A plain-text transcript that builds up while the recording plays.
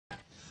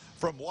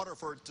From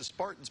Waterford to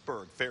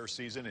Spartansburg, fair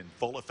season in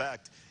full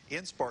effect.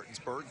 In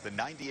Spartansburg, the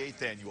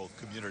 98th annual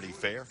community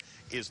fair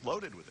is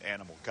loaded with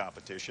animal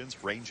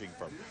competitions ranging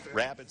from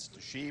rabbits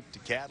to sheep to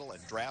cattle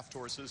and draft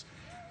horses.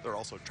 There are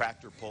also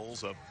tractor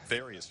pulls of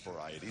various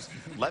varieties,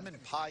 lemon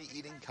pie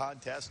eating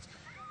contests,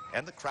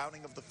 and the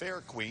crowning of the fair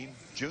queen,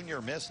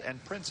 junior miss,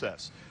 and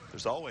princess.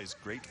 There's always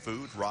great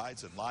food,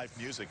 rides, and live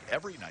music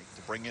every night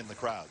to bring in the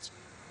crowds.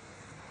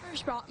 What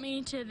first brought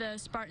me to the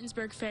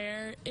Spartansburg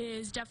Fair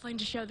is definitely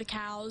to show the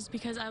cows,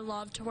 because I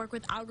love to work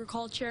with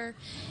agriculture,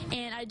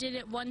 and I did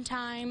it one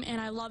time and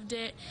I loved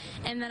it,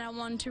 and then I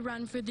wanted to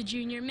run for the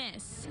junior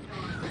miss,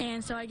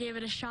 and so I gave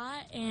it a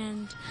shot,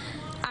 and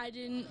I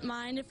didn't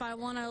mind if I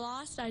won or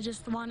lost. I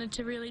just wanted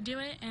to really do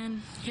it,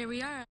 and here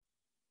we are.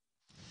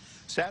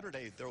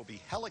 Saturday, there will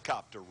be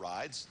helicopter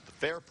rides, the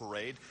fair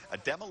parade, a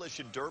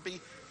demolition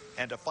derby,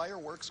 and a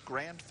fireworks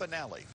grand finale.